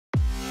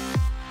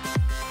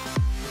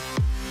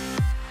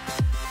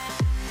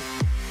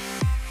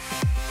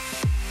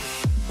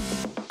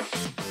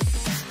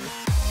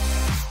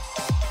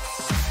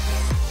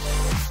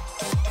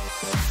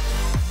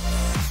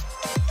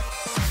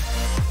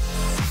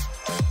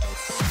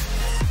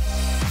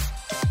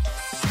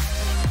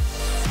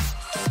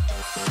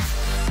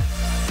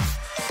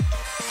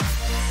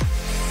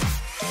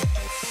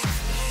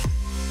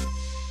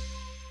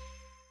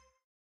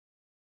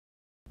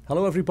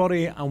Hello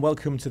everybody and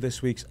welcome to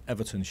this week's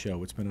Everton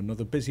show. It's been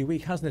another busy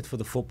week, hasn't it, for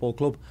the football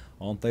club?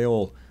 Aren't they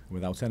all?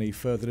 Without any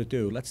further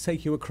ado, let's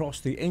take you across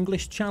the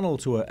English Channel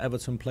to where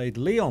Everton played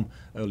Lyon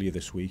earlier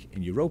this week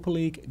in Europa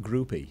League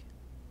Group E.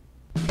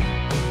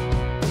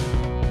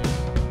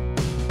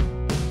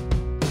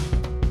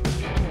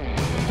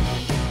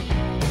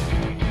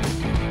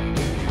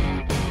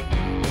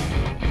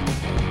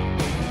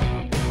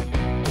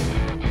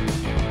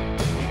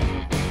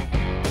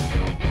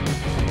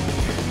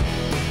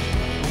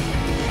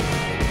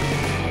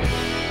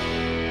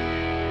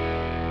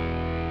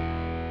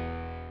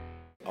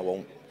 I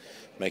won't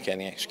make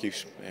any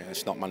excuse.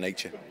 It's not my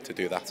nature to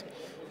do that.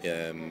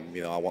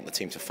 I want the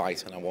team to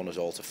fight, and I want us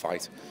all to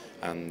fight.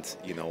 And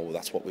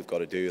that's what we've got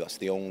to do. That's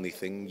the only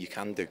thing you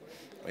can do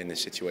in a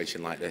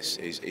situation like this: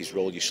 is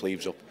roll your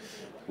sleeves up,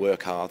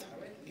 work hard,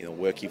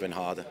 work even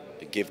harder,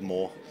 give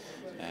more.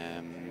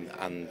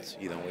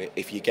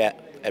 If you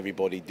get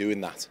everybody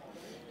doing that,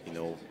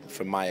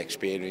 from my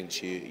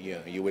experience,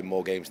 you win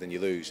more games than you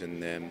lose,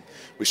 and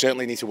we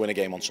certainly need to win a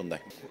game on Sunday.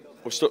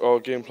 We stuck our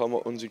game plan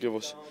what Unzi gave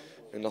us,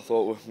 and I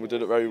thought we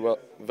did it very well,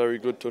 very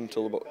good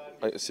until about,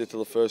 till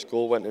the first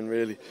goal went in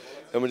really.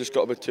 Then we just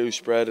got a bit too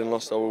spread and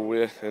lost our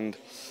way, and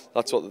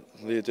that's what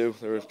they do.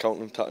 They're a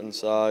counter-attacking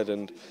side,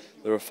 and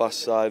they're a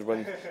fast side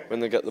when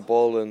they get the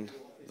ball, and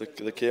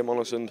they came on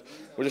us, and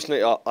we just need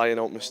to iron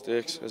out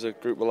mistakes as a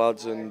group of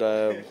lads, and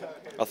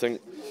I think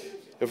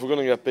if we're going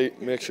to get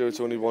beat, make sure it's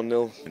only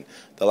 1-0.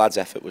 The lads'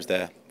 effort was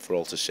there for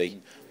all to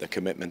see, their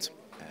commitment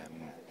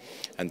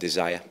and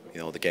desire.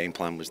 The game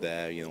plan was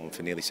there,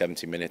 for nearly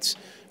 70 minutes.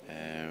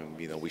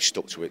 We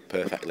stuck to it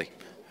perfectly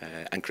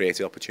and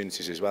created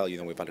opportunities as well.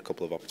 We've had a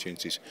couple of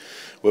opportunities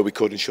where we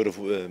could and should have,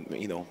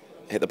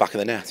 hit the back of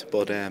the net.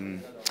 But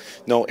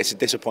no, it's a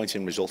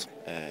disappointing result.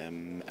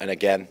 And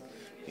again,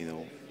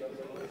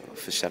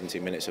 for 70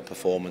 minutes of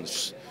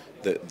performance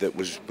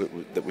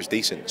that was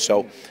decent.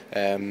 So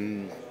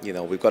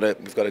we've got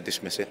to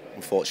dismiss it.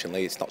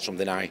 Unfortunately, it's not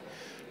something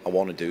I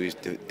want to do, is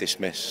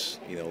dismiss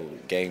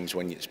games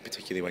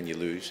particularly when you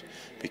lose,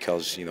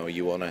 because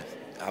you want to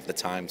have the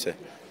time to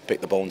pick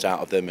the bones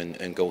out of them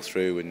and go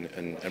through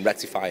and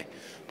rectify.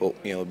 But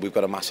we've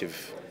got a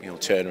massive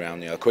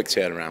turnaround, a quick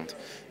turnaround,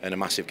 and a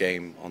massive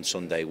game on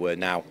Sunday where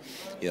now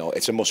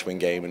it's a must-win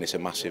game and it's a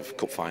massive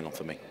cup final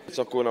for me. It's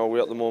not going our way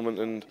at the moment,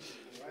 and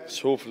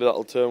so hopefully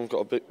that'll turn. We've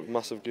got a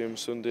massive game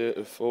Sunday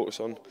to focus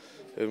on.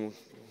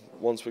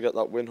 Once we get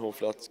that win,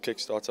 hopefully that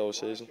kick-starts our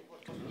season.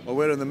 Well,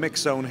 we're in the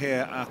mix zone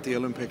here at the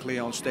Olympic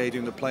Lyon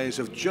Stadium. The players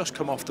have just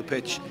come off the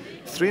pitch.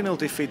 3-0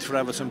 defeat for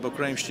Everton, but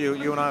Graham Stewart,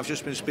 you and I have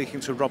just been speaking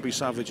to Robbie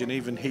Savage, and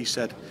even he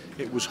said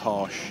it was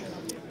harsh.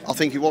 I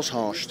think it was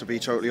harsh, to be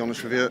totally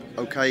honest with you.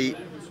 Okay,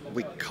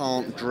 we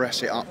can't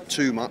dress it up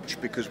too much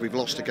because we've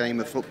lost a game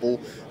of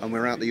football and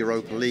we're out the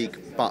Europa League,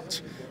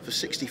 but for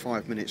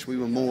 65 minutes we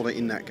were more than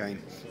in that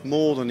game,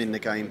 more than in the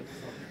game.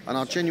 And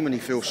I genuinely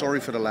feel sorry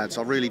for the lads,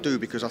 I really do,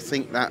 because I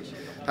think that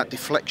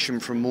deflection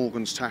from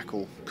Morgan's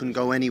tackle couldn't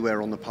go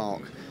anywhere on the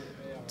park.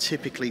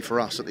 Typically for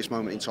us at this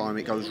moment in time,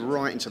 it goes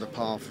right into the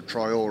path of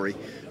Traore,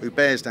 who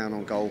bears down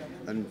on goal,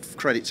 and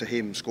credit to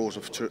him, scores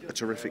a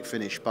terrific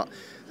finish. But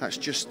that's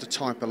just the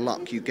type of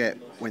luck you get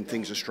when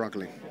things are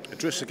struggling.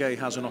 Idrissa Gueye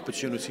has an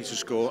opportunity to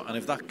score, and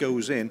if that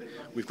goes in,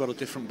 we've got a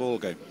different ball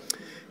game.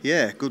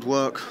 Yeah, good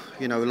work.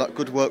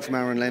 Good work from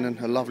Aaron Lennon.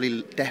 A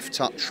lovely deft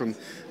touch from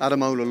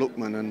Ademola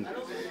Lookman, and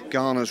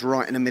Garner's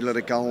right in the middle of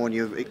the goal,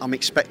 and I'm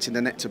expecting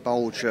the net to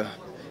bulge.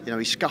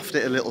 He scuffed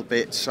it a little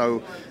bit,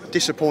 so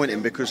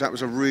disappointing, because that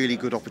was a really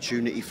good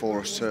opportunity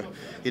for us to,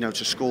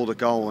 to score the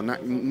goal, and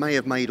that may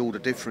have made all the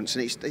difference.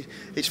 And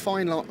it's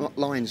fine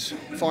lines,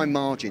 fine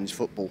margins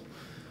football,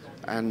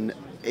 and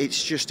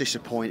it's just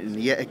disappointing.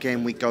 Yet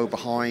again, we go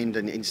behind,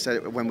 and instead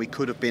of when we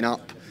could have been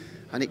up,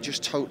 and it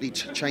just totally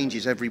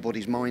changes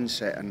everybody's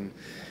mindset. And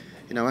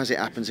as it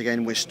happens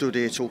again, we're stood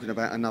here talking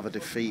about another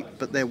defeat,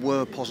 but there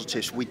were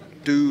positives. We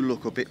do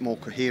look a bit more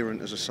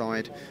coherent as a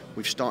side.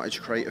 We've started to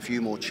create a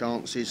few more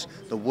chances.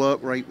 The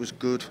work rate was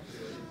good.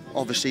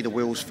 Obviously the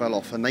wheels fell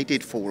off, and they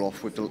did fall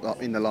off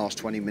in the last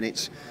 20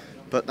 minutes.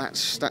 But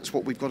that's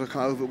what we've got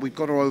to we've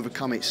got to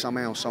overcome it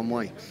somehow, some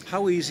way.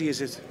 How easy is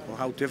it, or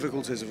how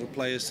difficult is it for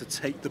players to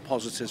take the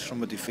positives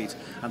from a defeat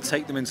and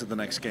take them into the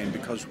next game?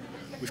 Because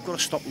we've got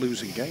to stop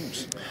losing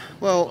games.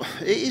 Well,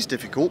 it is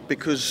difficult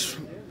because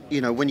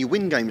when you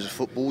win games of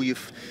football, you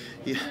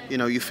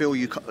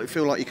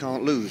feel like you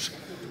can't lose.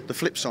 The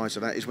flip side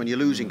of that is when you're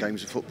losing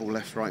games of football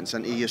left, right and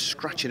centre, you're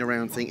scratching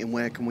around thinking,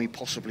 where can we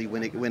possibly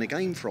win a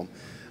game from?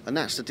 And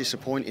that's the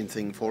disappointing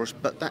thing for us.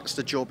 But that's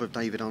the job of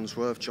David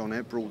Unsworth, John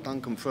Ebrell,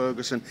 Duncan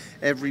Ferguson,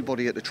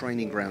 everybody at the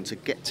training ground, to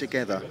get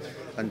together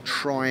and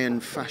try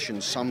and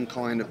fashion some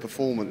kind of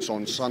performance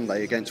on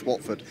Sunday against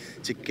Watford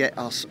to get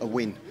us a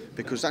win.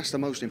 Because that's the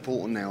most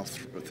important now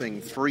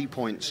thing. 3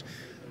 points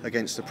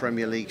against the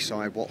Premier League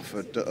side,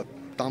 Watford, that have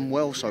done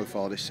well so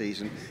far this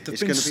season. There've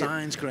been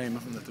signs, Graham,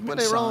 haven't there? Well,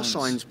 there are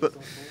signs, but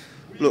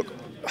look,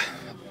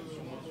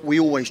 we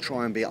always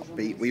try and be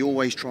upbeat, we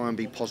always try and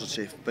be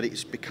positive, but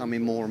it's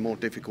becoming more and more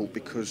difficult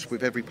because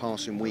with every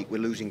passing week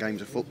we're losing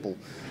games of football.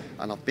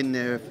 And I've been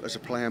there as a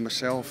player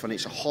myself, and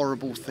it's a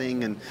horrible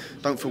thing, and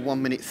don't for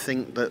 1 minute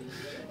think that,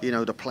 you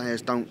know, the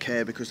players don't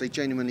care, because they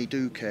genuinely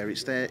do care.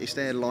 It's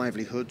their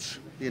livelihoods.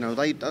 You know,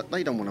 they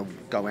don't want to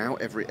go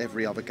out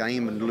every other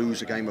game and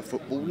lose a game of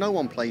football. No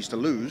one plays to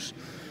lose.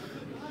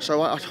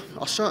 So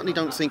I certainly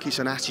don't think it's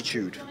an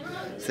attitude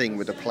thing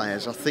with the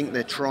players. I think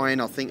they're trying.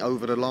 I think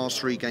over the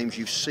last 3 games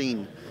you've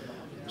seen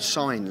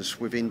signs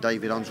within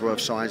David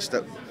Unsworth's sides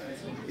that,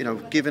 you know,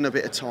 given a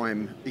bit of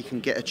time, he can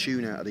get a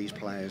tune out of these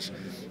players.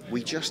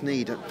 We just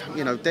need,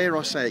 you know, dare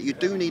I say it, you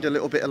do need a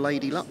little bit of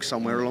lady luck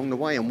somewhere along the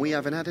way, and we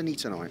haven't had any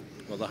tonight.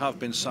 Well, there have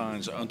been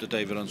signs under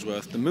David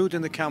Unsworth. The mood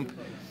in the camp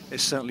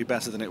is certainly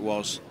better than it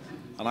was,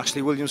 and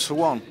Ashley Williams, for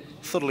one,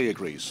 thoroughly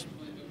agrees.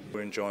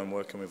 We're enjoying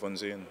working with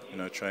Unzi, and you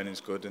know,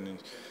 training's good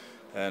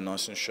and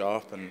nice and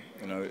sharp, and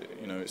you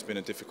know it's been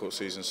a difficult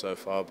season so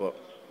far, but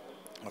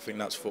I think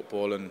that's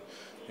football, and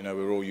you know,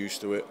 we're all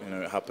used to it. You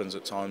know, it happens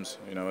at times.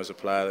 You know, as a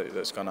player,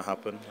 that's going to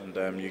happen,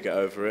 and you get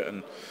over it,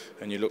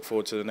 and you look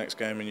forward to the next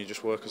game, and you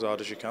just work as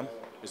hard as you can.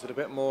 Is there a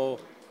bit more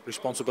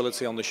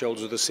responsibility on the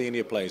shoulders of the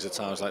senior players at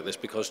times like this,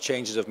 because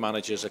changes of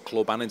managers at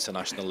club and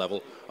international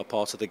level are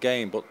part of the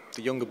game, but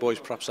the younger boys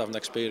perhaps haven't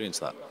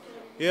experienced that?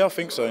 Yeah, I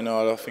think so. You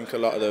know, I think a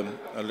lot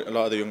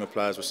of the younger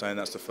players were saying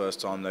that's the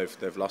first time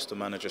they've lost a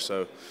manager.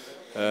 So,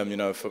 you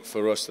know,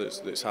 for us,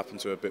 it's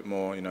happened to a bit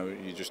more. You know,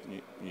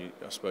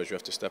 I suppose you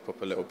have to step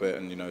up a little bit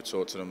and, you know,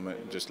 talk to them,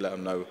 just let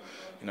them know,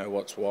 you know,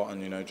 what's what,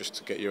 and you know, just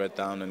to get your head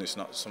down. And it's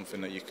not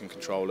something that you can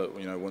control.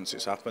 You know, once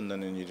it's happened,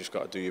 and then you just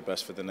got to do your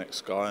best for the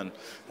next guy.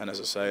 And as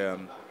I say,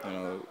 you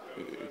know,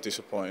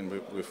 disappointing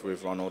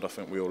with Ronald. I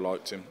think we all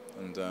liked him,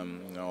 and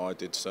you know, I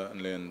did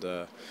certainly,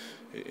 and.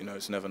 You know,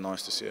 it's never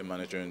nice to see a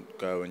manager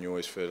go, and you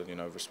always feel, you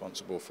know,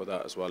 responsible for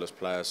that as well as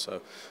players.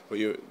 So, but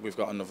we've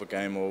got another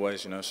game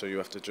always, you know. So you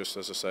have to just,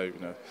 as I say, you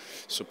know,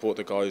 support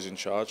the guy who's in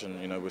charge,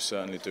 and you know, we're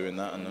certainly doing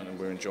that, and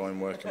we're enjoying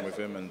working with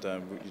him, and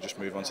you just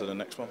move on to the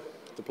next one.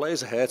 The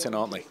players are hurting,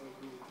 aren't they?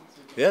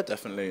 Yeah,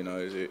 definitely. You know,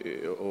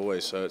 it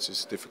always hurts.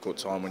 It's a difficult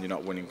time when you're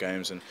not winning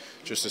games, and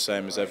just the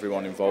same as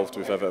everyone involved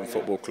with Everton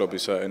Football Club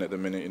is hurting at the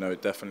minute. You know,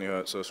 it definitely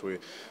hurts us. We're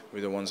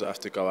the ones that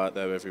have to go out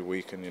there every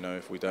week, and you know,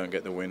 if we don't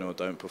get the win or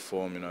don't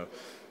perform, you know,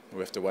 we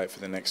have to wait for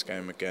the next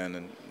game again,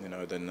 and you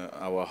know, then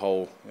our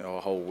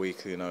whole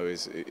week, you know,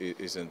 is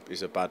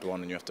a bad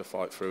one, and you have to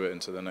fight through it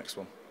into the next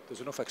one.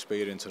 There's enough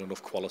experience and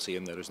enough quality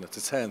in there, isn't it,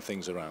 to turn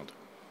things around?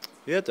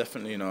 Yeah,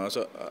 definitely. You know,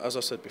 as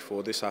I said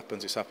before, this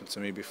happens. It's happened to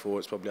me before.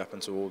 It's probably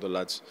happened to all the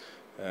lads,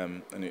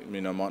 and it,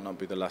 you know, might not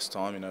be the last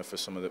time. You know, for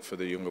for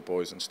the younger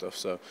boys and stuff.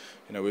 So,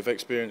 you know, we've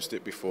experienced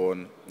it before,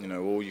 and you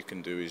know, all you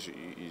can do is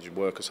you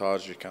work as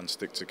hard as you can,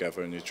 stick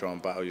together, and you try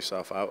and battle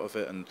yourself out of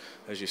it. And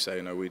as you say,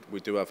 you know, we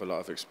do have a lot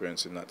of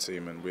experience in that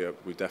team, and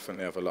we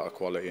definitely have a lot of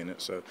quality in it.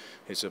 So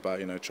it's about,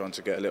 you know, trying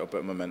to get a little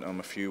bit of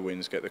momentum, a few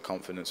wins, get the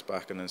confidence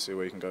back, and then see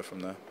where you can go from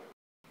there.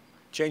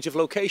 Change of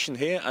location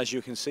here. As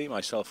you can see,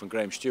 myself and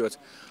Graham Stewart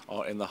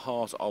are in the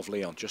heart of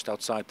Lyon, just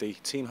outside the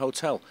team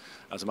hotel,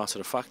 as a matter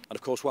of fact. And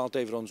of course, while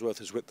David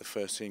Unsworth is with the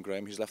first team,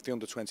 Graham, he's left the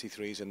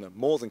under-23s in the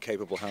more than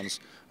capable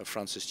hands of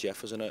Francis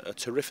Jeffers, and a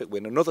terrific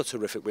win, another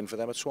terrific win for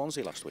them at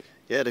Swansea last week.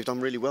 Yeah, they've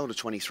done really well, the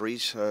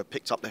 23s,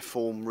 picked up their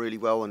form really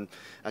well, and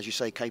as you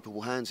say,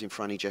 capable hands in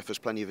Franny Jeffers,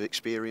 plenty of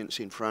experience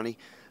in Franny,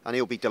 and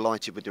he'll be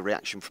delighted with the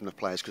reaction from the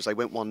players, because they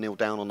went 1-0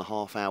 down on the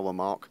half-hour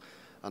mark,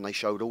 and they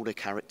showed all their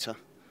character.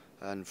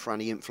 And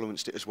Franny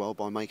influenced it as well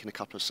by making a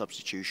couple of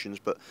substitutions.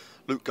 But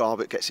Luke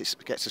Garbutt gets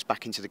us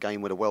back into the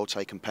game with a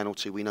well-taken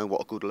penalty. We know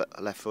what a good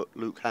left foot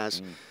Luke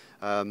has.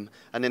 And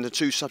then the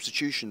 2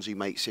 substitutions he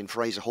makes in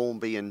Fraser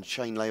Hornby and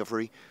Shane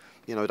Lavery,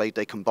 you know, they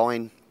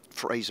combine.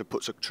 Fraser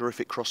puts a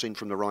terrific cross in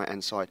from the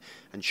right-hand side,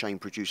 and Shane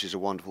produces a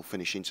wonderful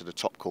finish into the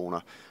top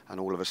corner, and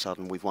all of a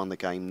sudden we've won the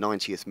game,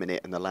 90th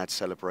minute, and the lads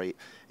celebrate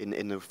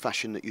in the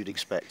fashion that you'd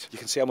expect. You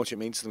can see how much it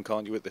means to them,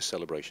 can't you, with this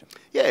celebration?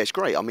 Yeah, it's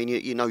great. I mean,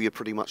 you know you're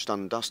pretty much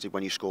done and dusted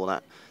when you score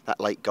that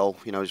late goal.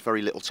 You know, there's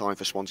very little time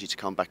for Swansea to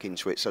come back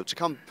into it. So to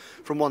come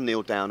from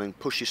 1-0 down and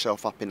push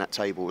yourself up in that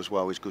table as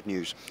well is good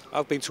news.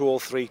 I've been to all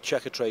 3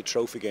 Checker Trade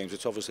Trophy games.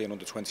 It's obviously an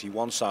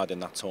under-21 side in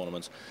that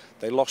tournament.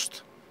 They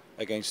lost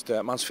against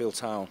Mansfield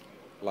Town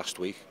last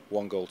week,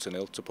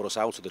 1-0 to put us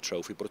out of the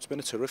trophy, but it's been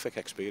a terrific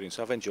experience.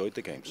 I've enjoyed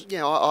the games.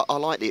 Yeah, I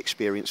like the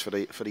experience for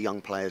the young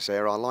players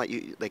there. I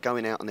like they're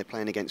going out and they're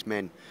playing against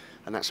men,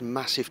 and that's a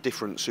massive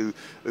difference,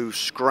 who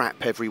scrap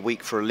every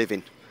week for a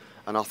living.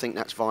 And I think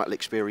that's vital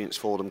experience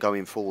for them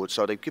going forward.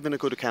 So they've given a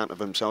good account of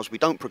themselves. We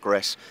don't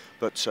progress,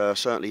 but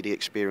certainly the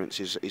experience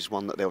is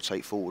one that they'll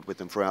take forward with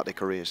them throughout their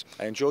careers.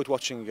 I enjoyed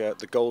watching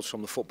the goals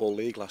from the Football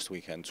League last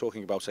weekend.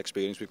 Talking about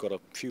experience, we've got a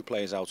few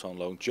players out on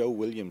loan. Joe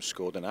Williams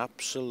scored an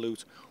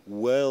absolute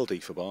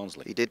worldie for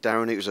Barnsley. He did,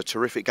 Darren. It was a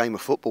terrific game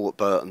of football at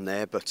Burton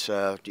there, but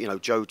you know,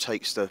 Joe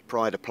takes the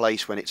pride of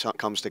place when it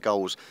comes to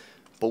goals.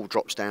 ball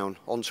drops down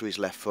onto his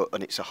left foot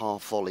and it's a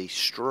half volley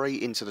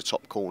straight into the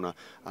top corner,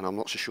 and I'm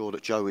not so sure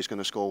that Joe is going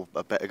to score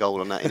a better goal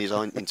than that in his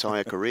own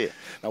entire career.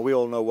 Now, we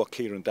all know what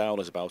Kieran Dowell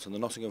is about, and the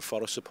Nottingham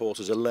Forest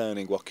supporters are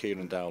learning what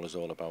Kieran Dowell is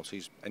all about.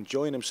 He's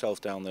enjoying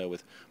himself down there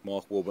with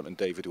Mark Warburton and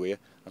David Weir,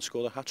 and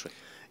scored a hat-trick.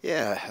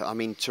 Yeah, I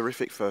mean,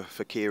 terrific for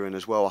Kieran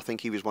as well. I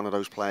think he was one of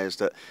those players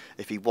that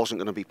if he wasn't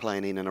going to be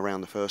playing in and around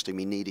the first team,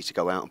 he needed to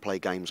go out and play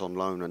games on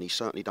loan, and he's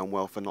certainly done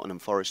well for Nottingham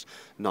Forest,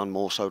 none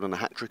more so than a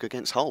hat-trick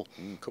against Hull.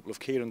 A couple of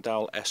Kieran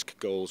Dowell-esque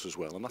goals as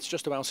well, and that's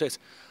just about it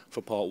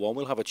for part one.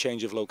 We'll have a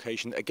change of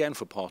location again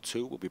for part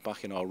two. We'll be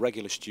back in our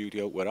regular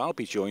studio where I'll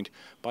be joined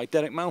by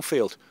Derek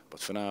Mountfield. But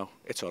for now,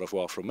 it's au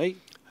revoir from me.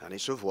 And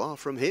it's au revoir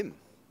from him.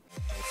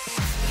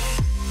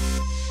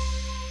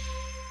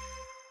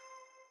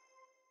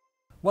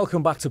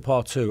 Welcome back to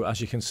part two. As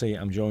you can see,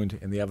 I'm joined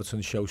in the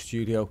Everton Show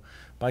studio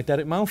by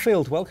Derek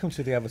Mountfield. Welcome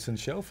to the Everton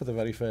Show for the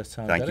very first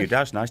time. Thank Derek. you,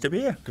 Daz. Nice to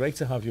be here. Great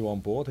to have you on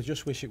board. I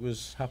just wish it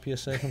was happier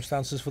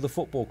circumstances for the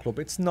football club.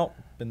 It's not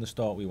been the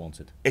start we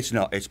wanted. It's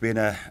not. It's been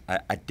a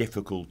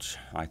difficult,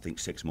 I think,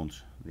 6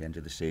 months. The end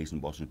of the season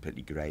wasn't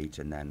particularly great,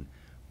 and then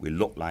we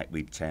looked like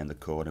we'd turned the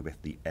corner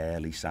with the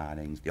early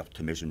signings. The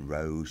optimism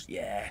rose.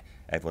 Yeah,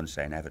 everyone's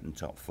saying Everton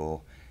top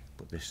four.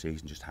 But this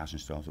season just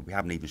hasn't started. We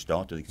haven't even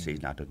started the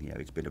season. I don't know.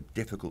 It's been a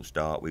difficult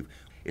start.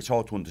 It's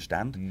hard to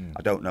understand.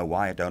 I don't know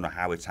why. I don't know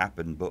how it's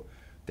happened. But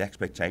the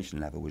expectation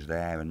level was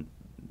there, and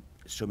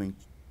something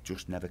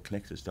just never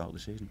clicked at the start of the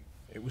season.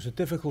 It was a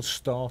difficult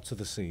start to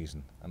the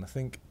season, and I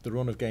think the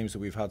run of games that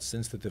we've had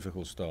since the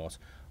difficult start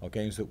are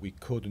games that we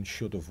could and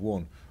should have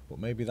won. But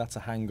maybe that's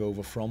a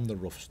hangover from the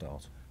rough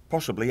start.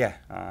 Possibly, yeah.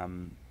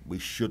 We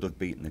should have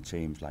beaten the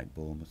teams like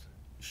Bournemouth.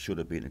 Should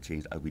have beaten the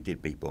teams. We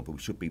did beat Bournemouth, but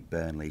we should beat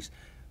Burnley's.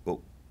 But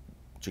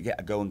to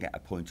go and get a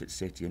point at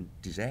City, and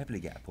deservedly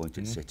get a point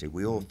at City,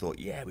 we all thought,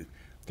 yeah, we've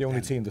the only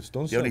team that's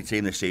done so. The only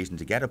team this season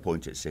to get a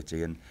point at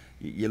City, and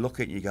you look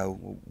at it and you go,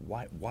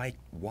 well,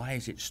 why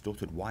is it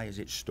stuttered? Why is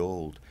it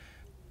stalled?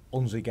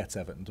 Unzi gets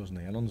Everton, doesn't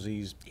he? And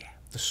Unzi's,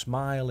 the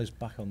smile is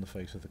back on the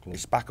face of the club.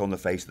 It's back on the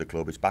face of the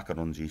club. It's back on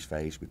Unzi's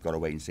face. We've got to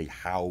wait and see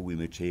how we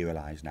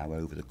materialise now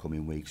over the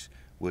coming weeks.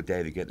 Will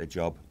David get the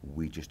job?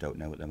 We just don't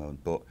know at the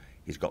moment. But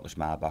he's got the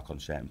smile back on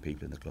certain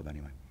people in the club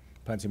anyway.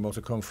 Plenty more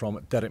to come from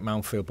Derek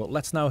Mountfield, but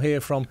let's now hear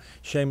from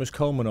Seamus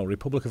Coleman,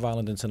 Republic of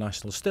Ireland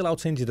international. Still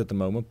out injured at the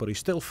moment, but he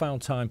still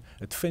found time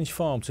at Finch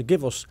Farm to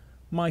give us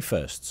my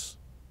firsts.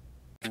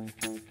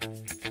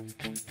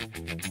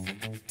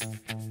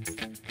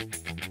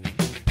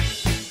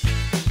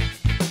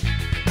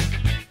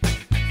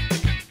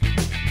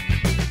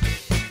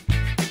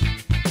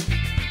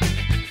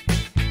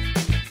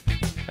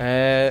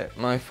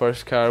 My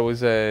first car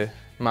was a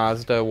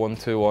Mazda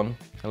 121,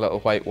 a little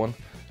white one.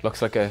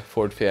 Looks like a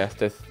Ford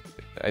Fiesta,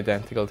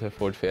 identical to a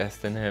Ford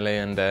Fiesta nearly,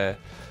 and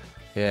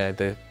yeah,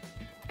 the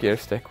gear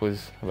stick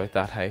was about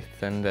that height,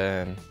 and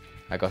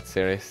I got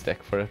serious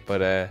stick for it,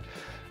 but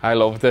I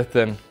loved it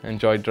and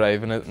enjoyed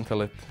driving it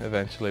until it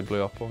eventually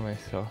blew up on me.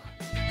 So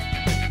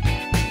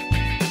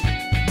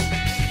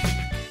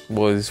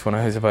was when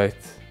I was about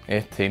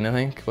 18, I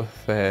think,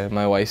 with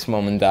my wife's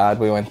mum and dad.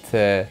 We went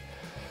to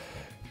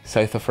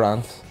south of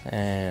France.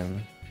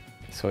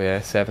 So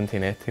yeah,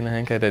 17, 18 I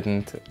think.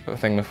 I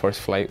think my first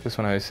flight was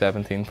when I was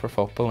 17 for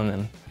football, and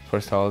then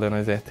first holiday when I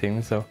was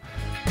 18, so.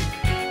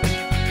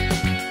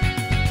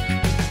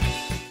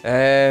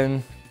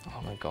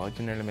 Oh my God,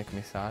 you're nearly making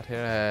me sad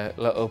here.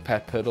 Little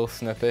pet poodle,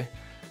 Snippy,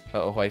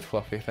 little white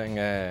fluffy thing.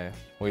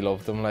 We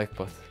loved him, like,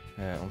 but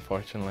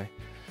unfortunately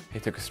he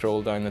took a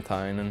stroll down the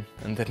town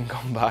and didn't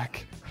come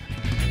back.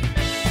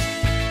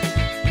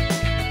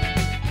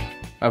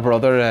 My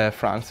brother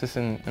Francis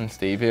and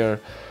Stevie are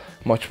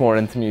much more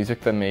into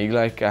music than me.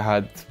 Like, I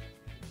had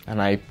an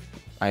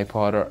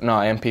iPod or no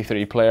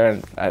MP3 player,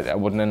 and I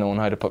wouldn't have known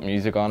how to put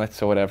music on it,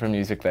 so whatever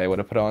music they would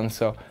have put on.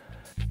 So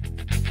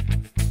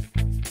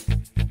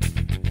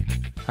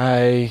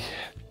I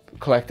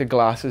collected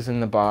glasses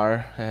in the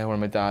bar where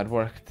my dad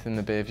worked in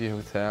the Bayview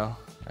Hotel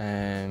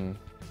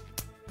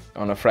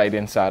on a Friday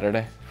and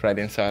Saturday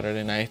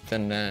night,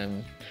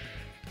 and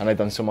I'd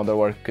done some other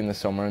work in the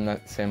summer in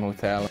that same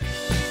hotel.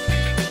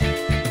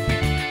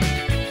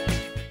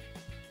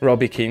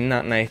 Robbie Keane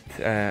that night,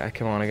 I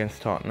came on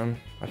against Tottenham.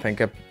 I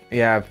think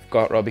I've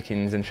got Robbie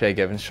Keane's and Shay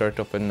Given's shirt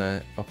up in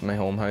my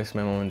home house,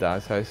 my mum and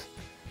dad's house.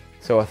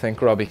 So I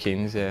think Robbie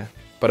Keane's, yeah.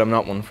 But I'm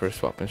not one for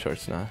swapping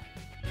shirts now.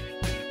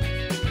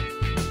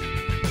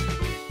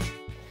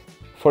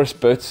 First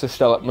boots,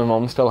 my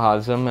mum still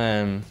has them.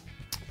 A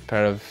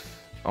pair of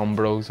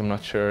Umbros, I'm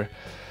not sure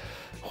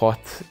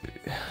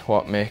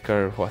what make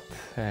or what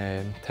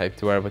type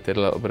to wear, but did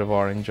a little bit of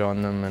orange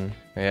on them, and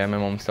yeah, my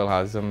mum still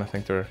has them. I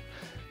think they're a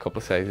couple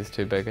of sizes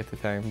too big at the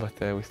time,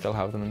 but we still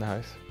have them in the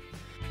house.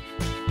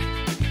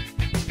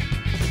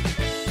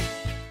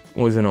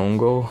 It was an own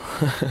goal.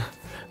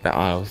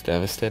 I was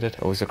devastated.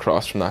 I was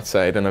across from that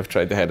side, and I've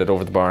tried to head it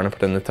over the bar and I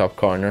put it in the top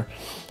corner.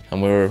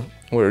 And I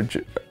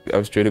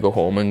was due to go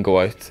home and go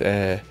out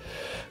that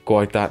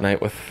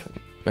night with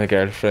my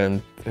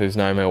girlfriend who's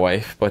now my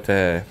wife, but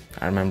I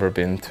remember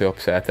being too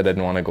upset I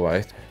didn't want to go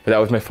out. But that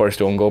was my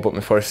first own goal, but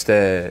my first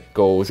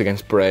goal was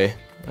against Bray.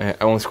 I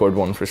only scored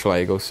one for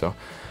Sligo, so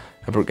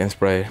I broke against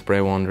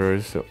Bray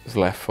Wanderers. It was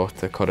left foot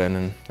to cut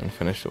in and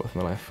finished it with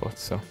my left foot,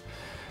 so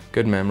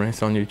good memory.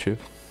 It's on YouTube.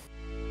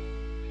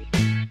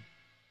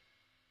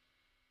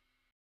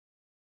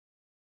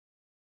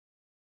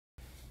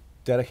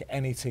 Derek,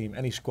 any team,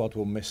 any squad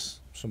will miss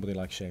somebody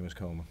like Seamus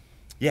Coleman.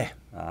 Yeah,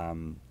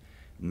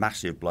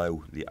 massive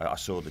blow. I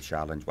saw the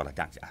challenge. Well,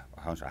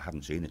 I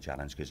haven't seen the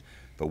challenge because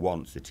for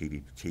once the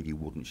TV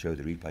wouldn't show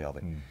the replay of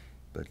it.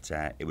 But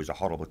it was a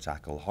horrible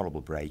tackle, horrible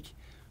break.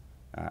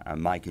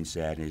 And my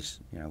concern is,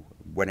 you know,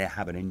 when I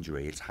have an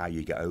injury, it's how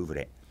you get over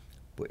it.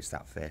 But it's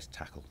that first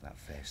tackle, that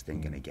first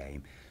thing in a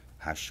game.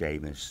 Will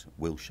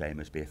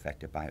Seamus be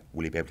affected by it?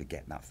 Will he be able to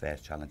get that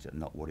first challenge and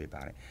not worry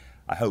about it?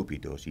 I hope he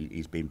does.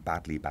 He's been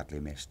badly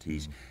missed.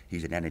 He's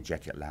an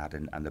energetic lad,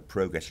 and the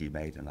progress he's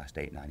made in the last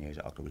 8-9 years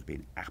at Oxford has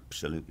been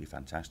absolutely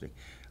fantastic.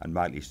 And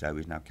rightly so,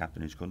 he's now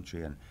captain of his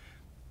country, and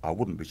I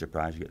wouldn't be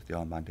surprised if he gets the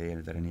armband here in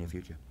the very near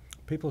future.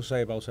 People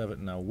say about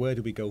Everton now, where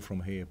do we go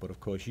from here? But of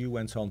course, you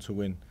went on to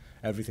win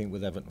everything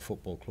with Everton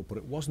Football Club, but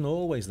it wasn't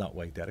always that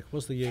way, Derek,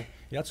 was there? You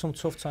had some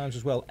tough times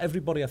as well.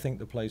 Everybody, I think,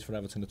 that plays for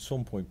Everton at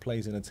some point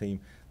plays in a team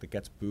that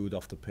gets booed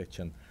off the pitch,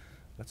 and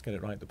let's get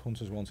it right, the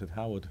punters wanted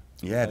Howard.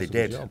 Yeah, they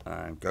did.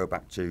 Go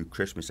back to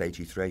Christmas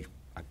 '83.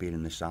 I'd been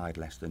in the side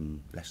less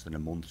than a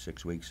month,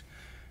 6 weeks,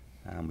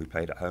 and we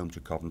played at home to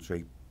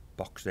Coventry,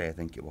 Box Day I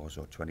think it was,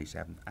 or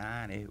 27,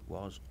 and it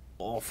was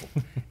awful.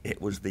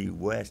 It was the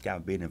worst game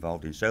I've been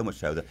involved in, so much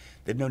so that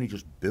they didn't only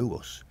just boo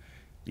us,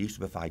 they used to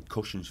provide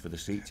cushions for the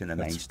seats in the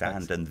main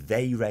stand, and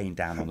they rained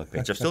down on the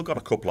pitch. I've still got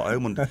a couple at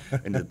home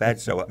in the bed,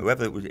 so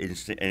whoever it was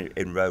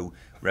in row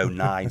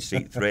 9,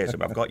 seat 3, so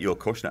I've got your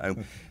cushion at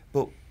home.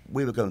 But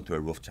we were going through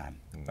a rough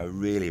time, a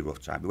really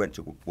rough time. We went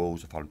to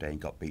Wolves the following day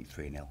and got beat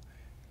 3-0.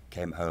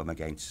 Came home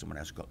against someone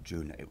else, got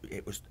June.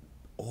 It was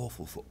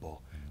awful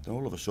football. Then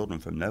all of a sudden,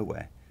 from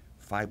nowhere,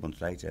 5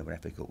 months later, we're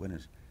FA Cup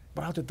winners.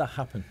 But how did that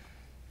happen?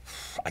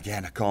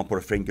 Again, I can't put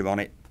a finger on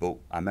it, but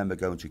I remember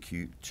going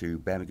to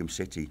Birmingham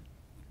City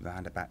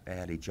around about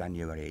early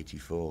January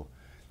 '84,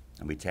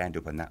 and we turned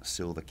up in that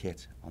silver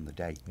kit on the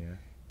day,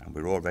 and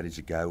we were all ready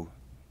to go,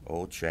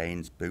 all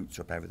chains, boots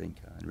up, everything.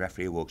 And the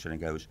referee walks in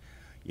and goes,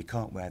 "You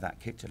can't wear that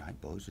kit tonight,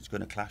 boys. It's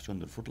going to clash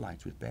under the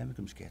floodlights with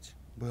Birmingham's kit."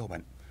 We all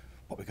went,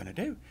 "What are we going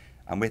to do?"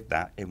 And with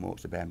that, in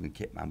walks the Birmingham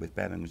kit man with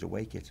Birmingham's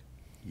away kit,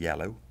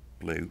 yellow,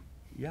 blue,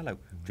 yellow,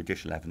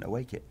 traditional Everton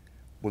away kit.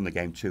 Won the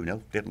game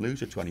 2-0, didn't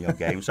lose a 20-odd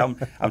game. So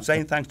I'm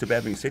saying thanks to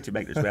Birmingham City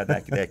making us wear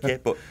their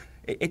kit, but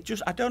it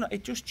just, I don't know,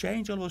 it just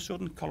changed all of a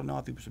sudden. Colin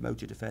Harvey was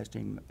promoted to first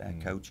team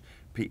coach,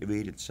 Peter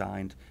Reid had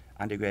signed,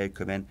 Andy Gray had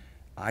come in.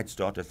 I'd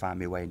started to find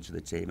my way into the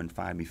team and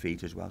find my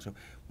feet as well. So,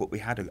 but we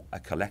had a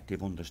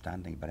collective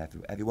understanding, but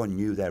everyone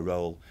knew their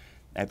role,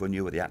 everyone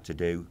knew what they had to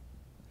do.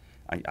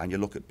 And you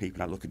look at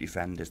people, I look at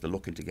defenders, they're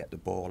looking to get the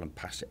ball and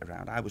pass it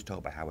around. I was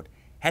told by Howard,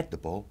 head the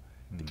ball,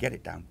 to get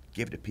it down,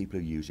 give it to people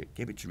who use it,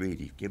 give it to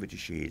Reedy, give it to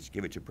Sheeds,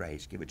 give it to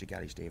Brace, give it to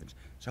Gary Stevens.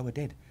 So I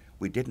did.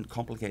 We didn't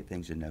complicate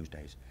things in those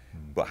days.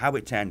 But how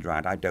it turned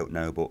around, I don't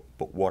know, but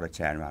what a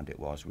turnaround it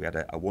was. We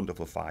had a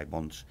wonderful 5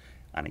 months,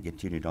 and it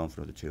continued on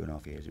for another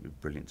 2.5 years. It was a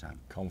brilliant time.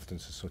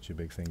 Confidence is such a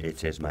big thing.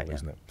 It is, mate,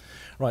 isn't it?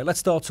 Right, let's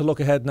start to look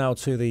ahead now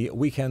to the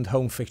weekend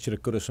home fixture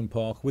at Goodison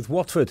Park with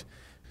Watford.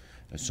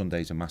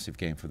 Sunday's a massive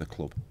game for the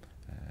club.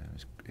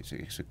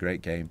 It's a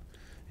great game.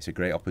 It's a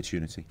great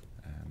opportunity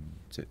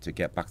to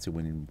get back to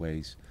winning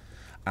ways,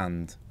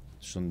 and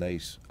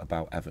Sunday's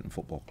about Everton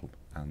Football Club,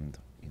 and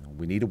you know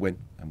we need a win,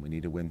 and we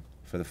need a win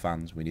for the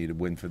fans, we need a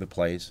win for the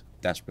players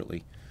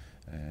desperately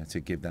to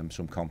give them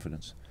some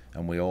confidence,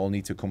 and we all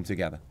need to come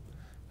together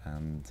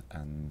and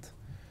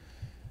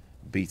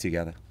be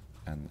together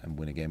and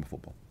win a game of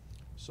football.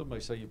 Some may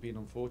say you've been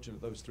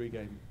unfortunate. Those three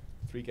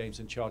games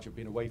in charge have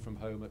been away from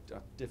home at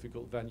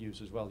difficult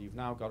venues as well. You've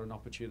now got an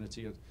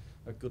opportunity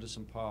at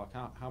Goodison Park.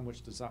 How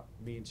much does that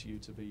mean to you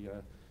to be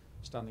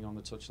standing on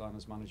the touchline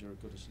as manager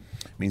at Goodison?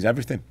 It means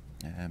everything.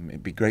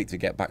 It'd be great to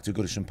get back to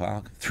Goodison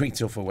Park. 3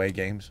 tough away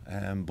games,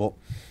 but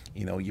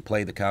you know you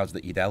play the cards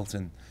that you dealt,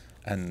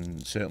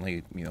 and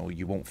certainly you know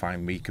you won't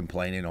find me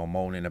complaining or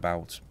moaning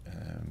about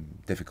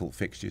difficult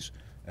fixtures.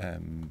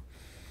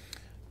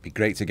 Be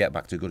great to get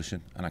back to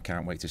Goodison, and I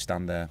can't wait to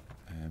stand there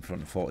in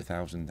front of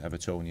 40,000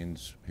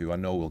 Evertonians who I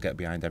know will get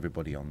behind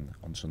everybody on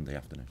Sunday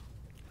afternoon.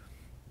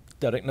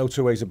 Derek, no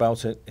two ways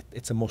about it.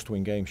 It's a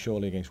must-win game,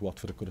 surely, against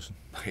Watford at Goodison.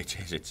 It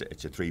is.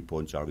 It's a 3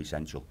 points are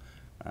essential.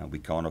 We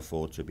can't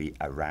afford to be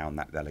around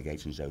that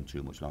relegation zone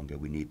too much longer.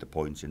 We need the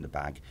points in the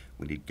bag.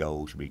 We need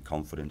goals. We need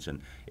confidence,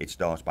 and it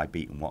starts by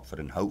beating Watford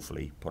and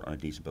hopefully put on a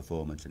decent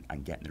performance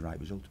and getting the right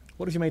result.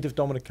 What have you made of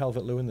Dominic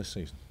Calvert-Lewin this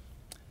season?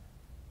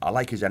 I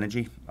like his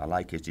energy. I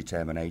like his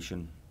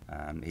determination.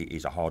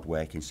 He's a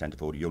hard-working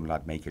centre-forward, young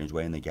lad making his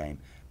way in the game,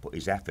 but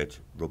his effort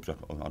rubs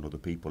on other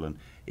people, and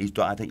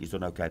I think he's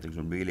done okay. He's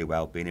done really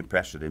well. Been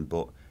impressed with him,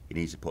 but he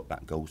needs to put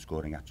that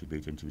goal-scoring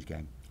attribute into his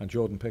game. And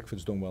Jordan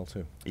Pickford's done well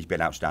too. He's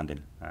been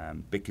outstanding.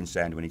 Big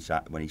concern when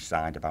he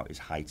signed about his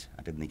height.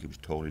 I didn't think he was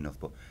tall enough,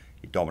 but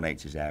he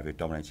dominates his area,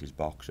 dominates his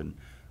box, and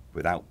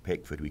without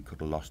Pickford we could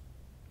have lost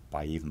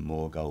by even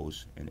more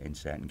goals in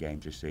certain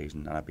games this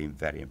season, and I've been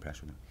very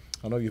impressed with him.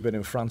 I know you've been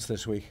in France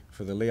this week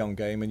for the Lyon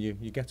game, and you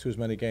get to as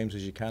many games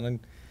as you can, and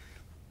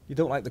you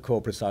don't like the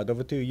corporate side of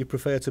it, do you? You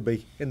prefer to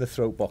be in the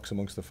throat box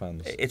amongst the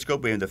fans. It's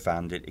good being the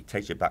fan. It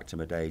takes you back to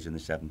my days in the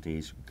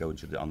 70s, going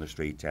on the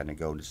street then and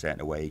going to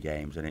certain away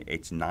games, and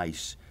it's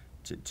nice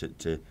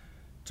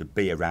to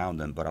be around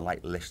them, but I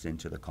like listening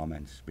to the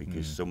comments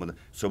because some of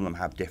them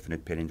have different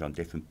opinions on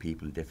different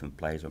people and different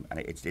players, and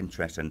it's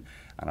interesting,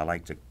 and I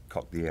like to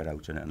cock the ear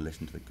out and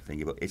listen to the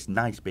thing. But it's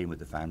nice being with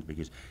the fans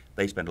because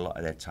they spend a lot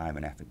of their time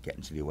and effort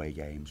getting to the away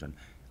games, and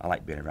I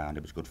like being around.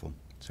 It was good fun.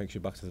 Takes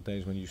you back to the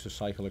days when you used to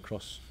cycle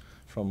across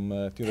from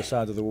the other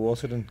side of the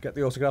water and get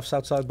the autographs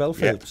outside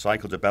Belfield. Yeah,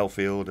 cycle to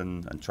Belfield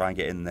and try and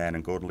get in there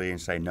and go to Lee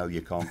and say, no,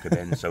 you can't come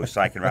in. So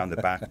cycling around the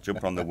back,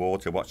 jumping on the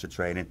water, watch the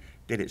training.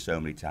 Did it so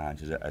many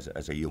times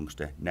as a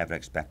youngster. Never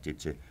expected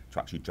to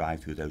actually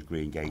drive through those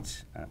green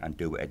gates and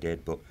do what I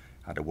did, but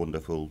had a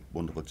wonderful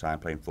time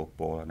playing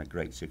football and a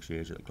great 6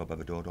 years at the club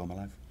I've adored all my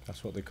life.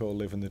 That's what they call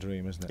living the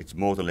dream, isn't it? It's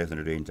more than living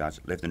the dream, Dad.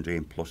 Living the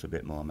dream plus a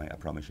bit more, mate, I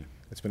promise you.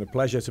 It's been a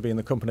pleasure to be in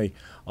the company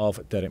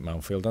of Derek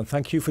Mountfield, and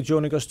thank you for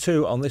joining us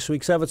too on this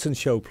week's Everton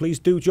show. Please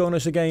do join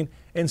us again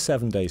in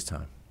 7 days'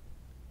 time.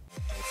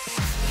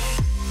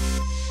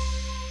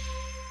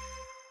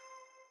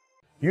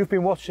 You've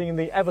been watching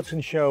the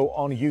Everton show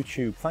on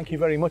YouTube. Thank you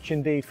very much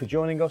indeed for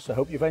joining us. I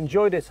hope you've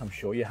enjoyed it. I'm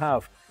sure you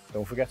have.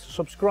 Don't forget to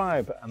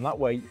subscribe, and that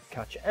way you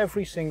catch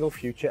every single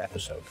future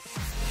episode.